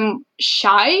I am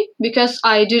shy, because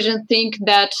I didn't think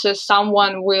that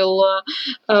someone will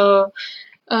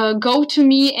go to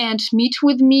me and meet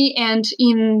with me, and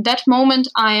in that moment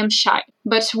I am shy.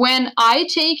 But when I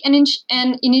take an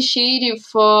initiative,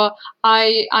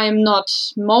 I am not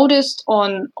modest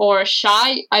or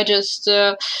shy. I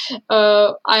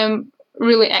am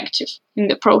really active in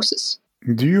the process.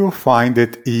 Do you find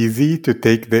it easy to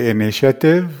take the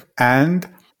initiative? And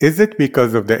is it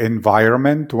because of the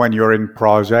environment? When you're in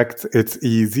projects, it's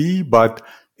easy, but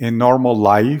in normal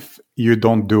life, you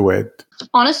don't do it?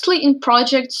 Honestly, in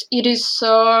projects, it is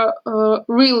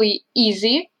really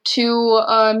easy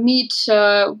to meet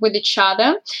with each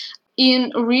other.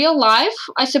 In real life,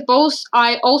 I suppose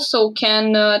I also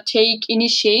can take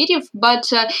initiative,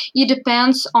 but it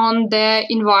depends on the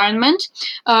environment,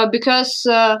 because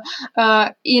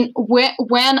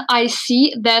when I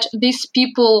see that these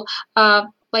people,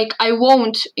 like, I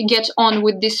won't get on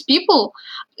with these people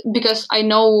because I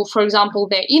know, for example,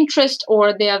 their interest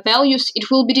or their values, it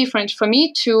will be different for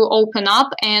me to open up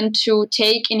and to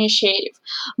take initiative.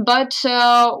 But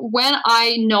when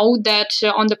I know that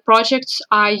on the projects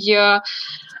I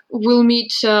will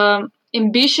meet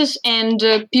ambitious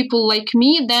and people like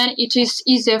me, then it is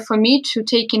easier for me to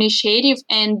take initiative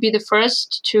and be the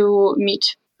first to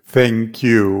meet. Thank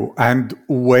you. And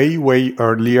way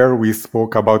earlier, we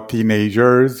spoke about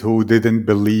teenagers who didn't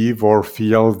believe or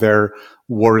feel they're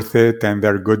worth it and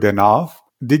they're good enough.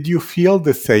 Did you feel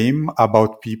the same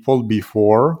about people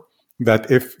before?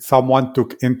 That if someone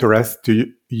took interest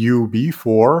to you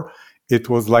before, it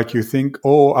was like you think,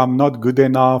 oh, I'm not good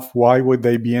enough. Why would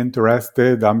they be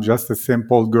interested? I'm just a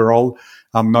simple girl.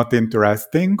 I'm not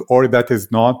interesting. Or that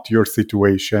is not your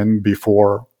situation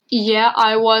before? Yeah,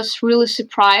 I was really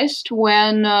surprised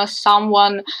when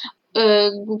someone uh,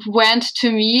 went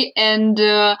to me and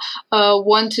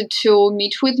wanted to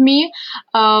meet with me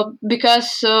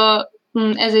because.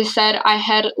 As I said, I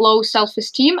had low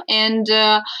self-esteem and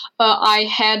I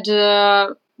had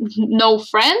no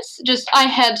friends. Just I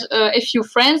had a few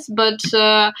friends, but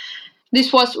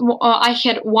this was I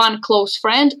had one close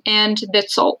friend, and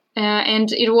that's all.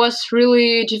 And it was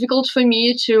really difficult for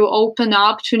me to open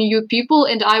up to new people,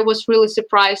 and I was really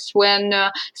surprised when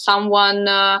someone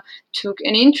took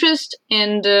an interest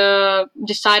and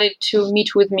decided to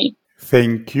meet with me.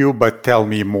 Thank you, but tell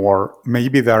me more.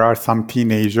 Maybe there are some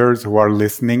teenagers who are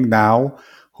listening now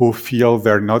who feel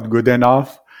they're not good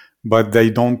enough, but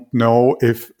they don't know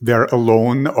if they're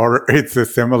alone or it's a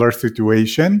similar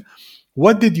situation.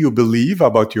 What did you believe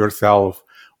about yourself?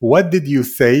 What did you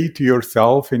say to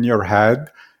yourself in your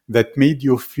head that made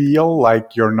you feel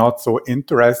like you're not so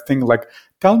interesting? Like,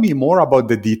 tell me more about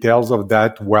the details of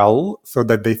that so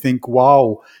that they think,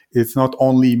 wow, it's not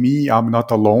only me, I'm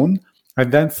not alone.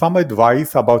 And then some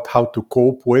advice about how to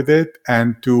cope with it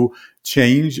and to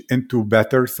change into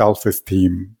better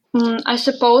self-esteem. I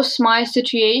suppose my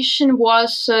situation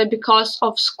was because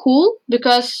of school.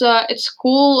 Because at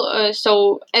school,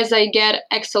 so as I get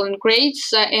excellent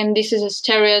grades, and this is a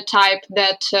stereotype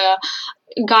that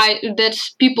that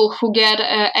people who get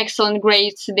excellent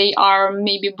grades, they are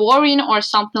maybe boring or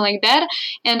something like that.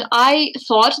 And I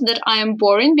thought that I am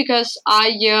boring because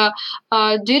I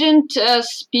didn't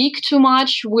speak too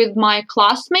much with my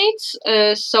classmates.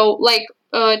 So like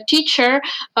teachers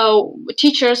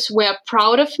were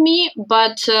proud of me,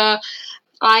 but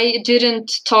I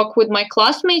didn't talk with my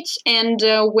classmates. And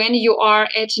when you are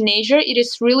a teenager, it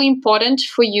is really important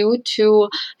for you to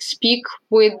speak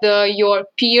with your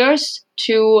peers,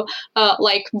 to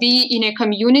like be in a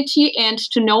community and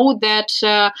to know that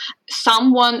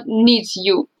someone needs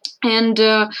you. And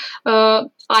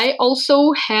I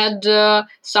also had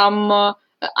some.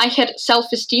 I had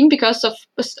self-esteem because of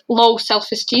low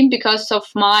self-esteem because of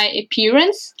my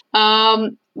appearance.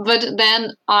 But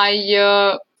then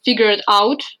I figured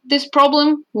out this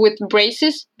problem with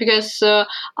braces because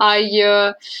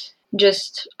I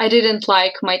didn't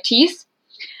like my teeth.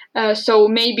 So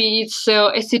maybe it's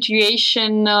a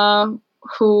situation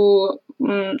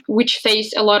which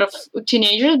face a lot of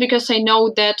teenagers, because I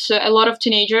know that a lot of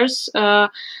teenagers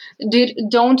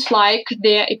don't like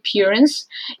their appearance.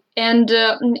 And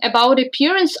about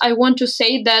appearance, I want to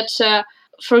say that,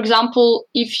 for example,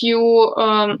 if you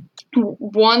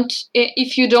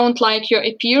if you don't like your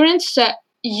appearance,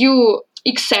 you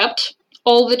accept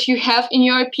all that you have in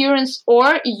your appearance,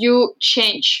 or you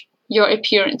change your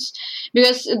appearance,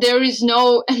 because there is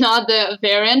no another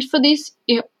variant for this.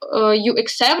 You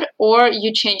accept or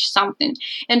you change something.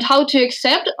 And how to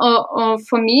accept?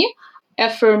 For me,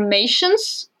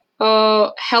 affirmations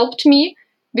helped me,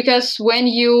 because when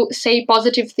you say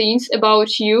positive things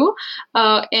about you,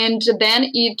 and then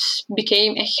it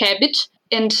became a habit,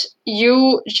 and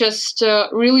you just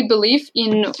really believe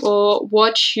in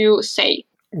what you say.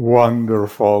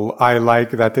 Wonderful. I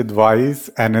like that advice,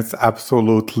 and it's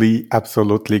absolutely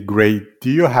great. Do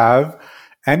you have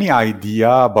any idea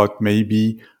about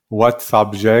maybe what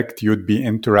subject you'd be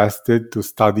interested to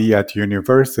study at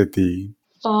university?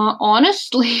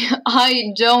 Honestly,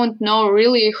 I don't know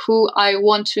really who I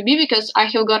want to be, because I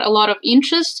have got a lot of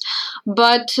interest,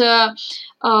 but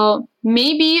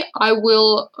maybe I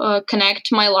will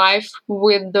connect my life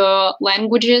with the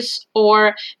languages,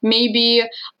 or maybe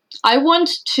I want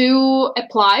to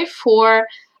apply for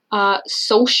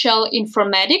social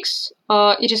informatics.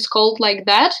 It is called like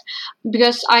that,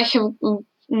 because I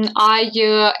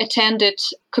attended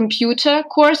computer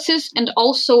courses, and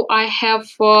also I have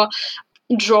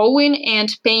drawing and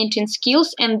painting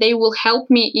skills, and they will help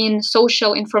me in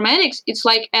social informatics. It's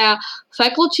like a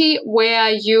faculty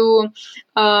where you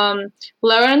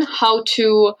learn how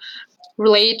to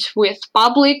relate with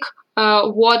public.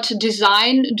 What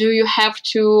design do you have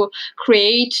to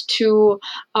create to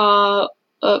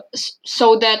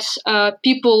so that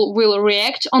people will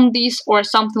react on this, or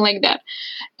something like that.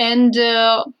 And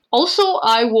also,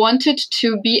 I wanted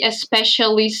to be a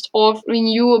specialist of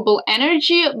renewable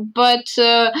energy, but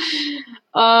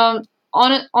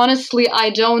honestly, I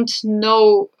don't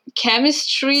know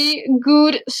chemistry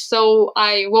good, so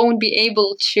I won't be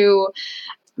able to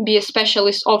be a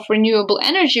specialist of renewable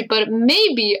energy, but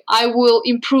maybe I will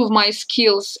improve my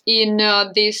skills in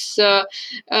this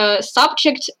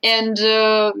subject, and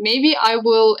maybe I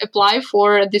will apply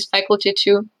for this faculty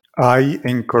too. I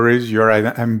encourage your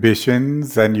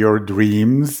ambitions and your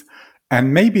dreams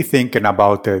and maybe thinking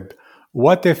about it.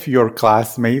 What if your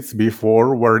classmates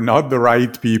before were not the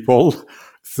right people?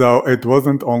 So it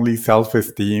wasn't only self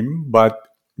esteem, but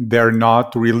they're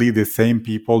not really the same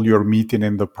people you're meeting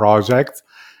in the projects.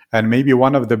 And maybe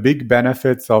one of the big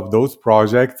benefits of those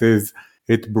projects is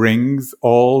it brings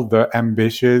all the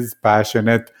ambitious,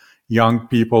 passionate young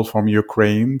people from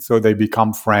Ukraine so they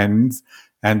become friends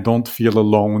and don't feel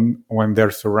alone when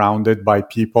they're surrounded by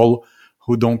people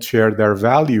who don't share their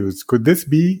values. Could this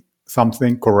be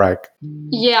something correct?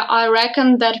 Yeah, I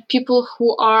reckon that people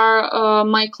who are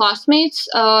my classmates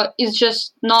is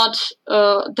just not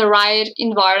the right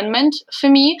environment for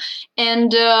me.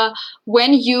 And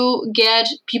when you get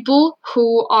people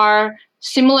who are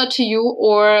similar to you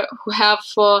or who have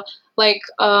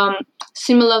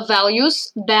similar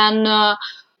values, then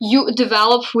you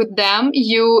develop with them,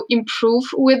 you improve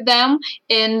with them,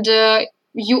 and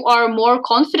you are more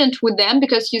confident with them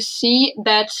because you see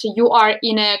that you are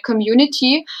in a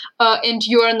community and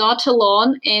you are not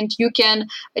alone, and you can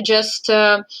just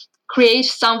create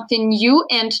something new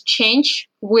and change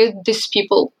with these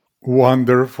people.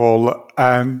 Wonderful.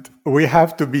 And we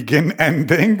have to begin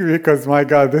ending because, my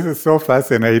God, this is so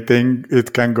fascinating.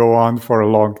 It can go on for a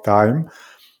long time.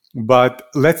 But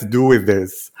let's do with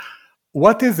this.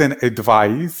 What is an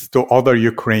advice to other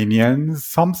Ukrainians,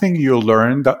 something you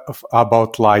learned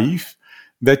about life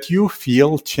that you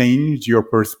feel changed your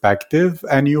perspective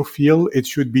and you feel it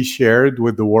should be shared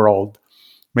with the world?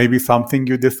 Maybe something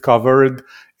you discovered,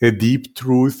 a deep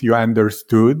truth you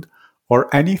understood,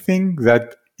 or anything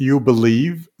that you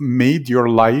believe made your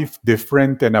life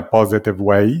different in a positive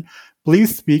way.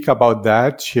 Please speak about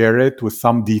that, share it with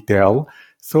some detail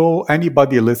so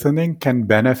anybody listening can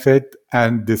benefit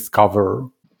and discover.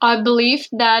 I believe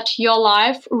that your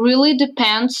life really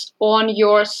depends on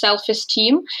your self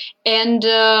esteem, and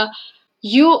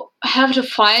you have to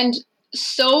find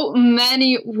so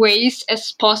many ways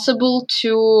as possible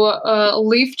to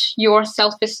lift your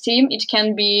self esteem. It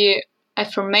can be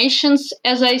affirmations,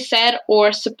 as I said,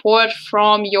 or support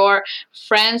from your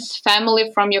friends,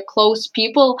 family, from your close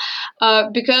people.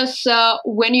 Because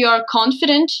when you are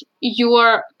confident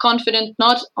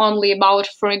not only about,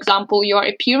 for example, your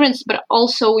appearance, but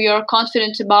also you're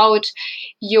confident about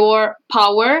your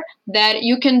power, that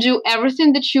you can do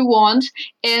everything that you want,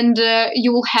 and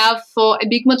you will have a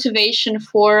big motivation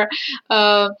for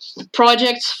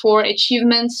projects, for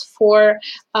achievements, for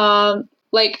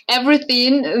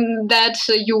everything that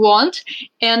you want.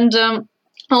 And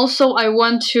also, I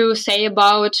want to say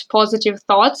about positive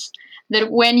thoughts,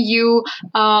 that when you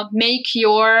make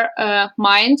your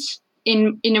minds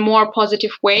in a more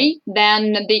positive way,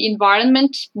 then the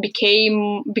environment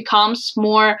becomes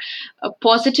more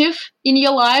positive in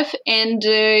your life, and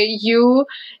you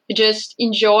just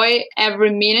enjoy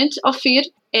every minute of it,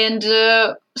 and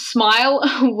smile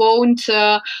won't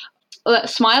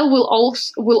smile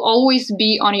will always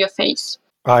be on your face.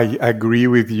 I agree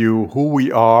with you. Who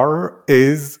we are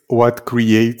is what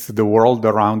creates the world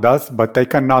around us, but I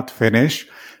cannot finish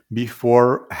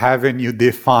before having you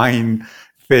define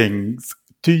things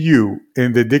to you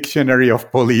in the dictionary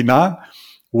of Polina.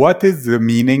 What is the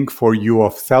meaning for you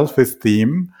of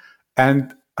self-esteem,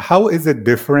 and how is it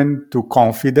different to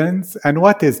confidence? And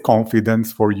what is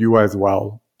confidence for you as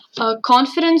well?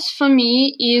 Confidence for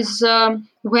me is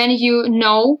when you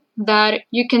know that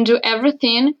you can do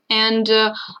everything, and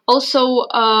also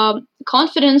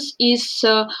confidence is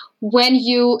when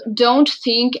you don't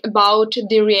think about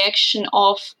the reaction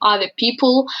of other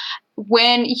people,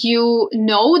 when you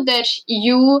know that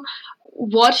you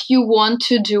what you want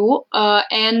to do,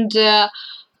 and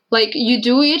you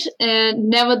do it,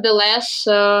 nevertheless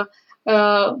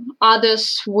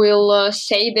others will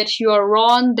say that you are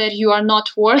wrong, that you are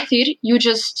not worth it. You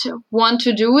just want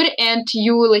to do it and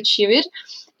you will achieve it.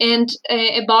 And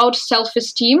about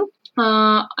self-esteem,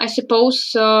 I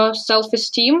suppose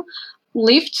self-esteem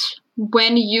lifts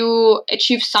when you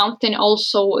achieve something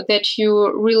also that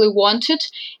you really wanted.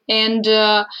 And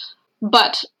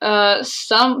but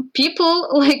some people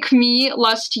like me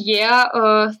last year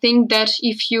think that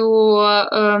if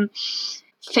you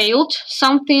failed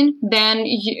something, then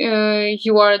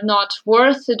you are not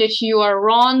worth, that you are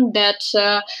wrong, that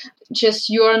just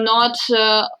you are not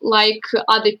like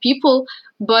other people.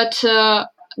 But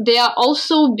there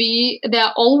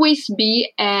always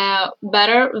be a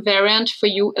better variant for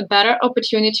you, a better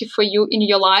opportunity for you in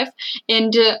your life.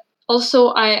 And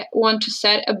also, I want to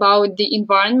say about the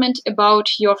environment, about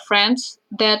your friends,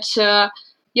 that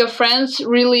your friends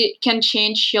really can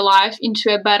change your life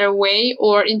into a better way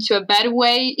or into a bad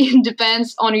way. It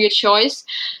depends on your choice.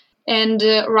 And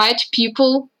right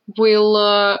people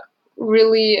will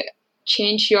really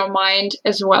change your mind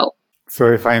as well. So,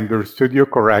 if I understood you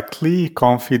correctly,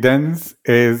 confidence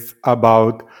is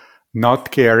about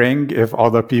not caring if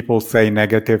other people say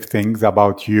negative things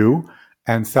about you.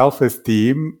 And self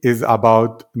esteem is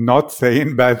about not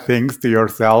saying bad things to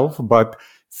yourself, but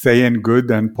saying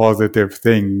good and positive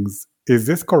things. Is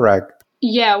this correct?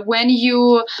 Yeah, when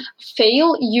you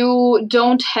fail, you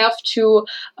don't have to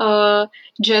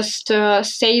just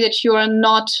say that you are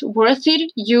not worth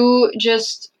it. You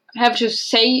just have to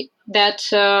say that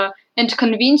and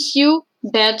convince you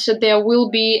that there will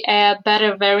be a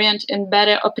better variant and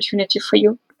better opportunity for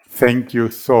you. Thank you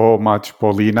so much,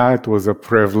 Paulina. It was a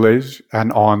privilege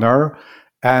and honor.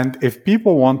 And if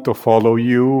people want to follow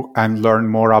you and learn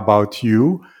more about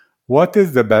you, what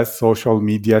is the best social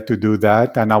media to do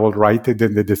that? And I will write it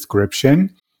in the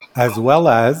description, as well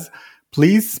as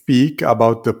please speak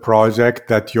about the project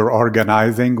that you're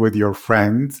organizing with your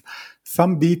friends.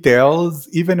 Some details,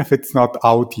 even if it's not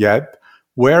out yet,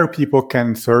 where people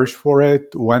can search for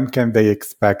it, when can they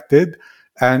expect it,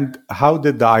 and how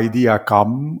did the idea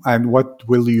come, and what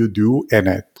will you do in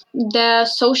it? The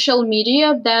social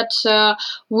media that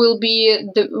will be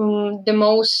the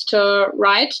most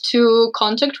right to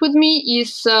contact with me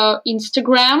is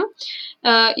Instagram.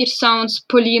 It sounds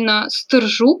Polina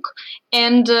Sturjuk.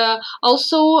 And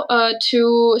also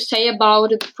to say about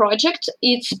the project,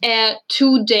 it's a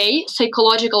 2-day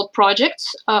psychological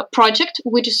project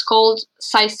which is called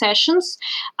Psy Sessions.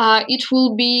 It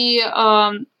will be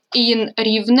in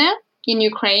Rivne in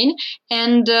Ukraine,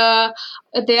 and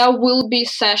there will be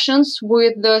sessions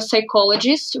with the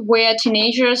psychologists where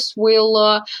teenagers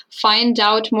will find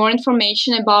out more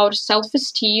information about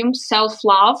self-esteem,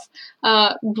 self-love,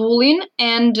 bullying,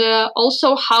 and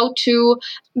also how to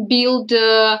build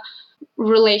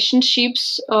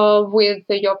relationships with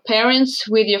your parents,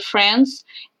 with your friends,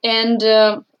 and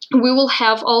we will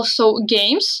have also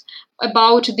games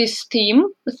about these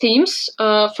themes.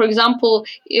 For example,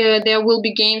 there will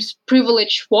be games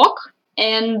Privilege Walk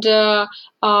and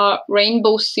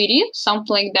Rainbow City, something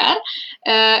like that.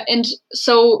 And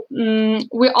so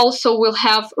we also will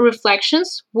have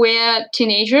reflections where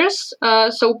teenagers,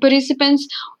 so participants,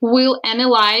 will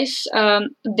analyze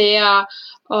their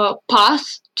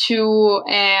path to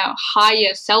a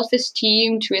higher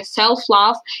self-esteem, to a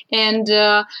self-love, and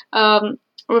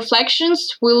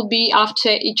reflections will be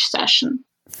after each session.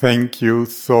 Thank you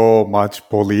so much,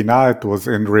 Paulina. It was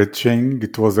enriching.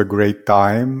 It was a great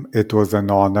time. It was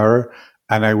an honor.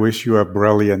 And I wish you a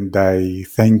brilliant day.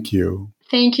 Thank you.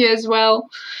 Thank you as well.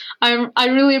 I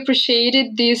really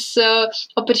appreciated this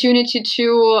opportunity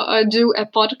to do a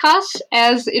podcast,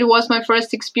 as it was my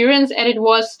first experience and it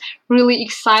was really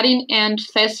exciting and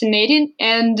fascinating.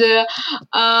 And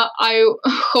I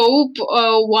hope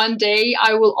one day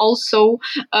I will also,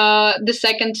 the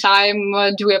second time,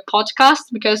 do a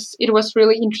podcast, because it was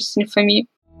really interesting for me.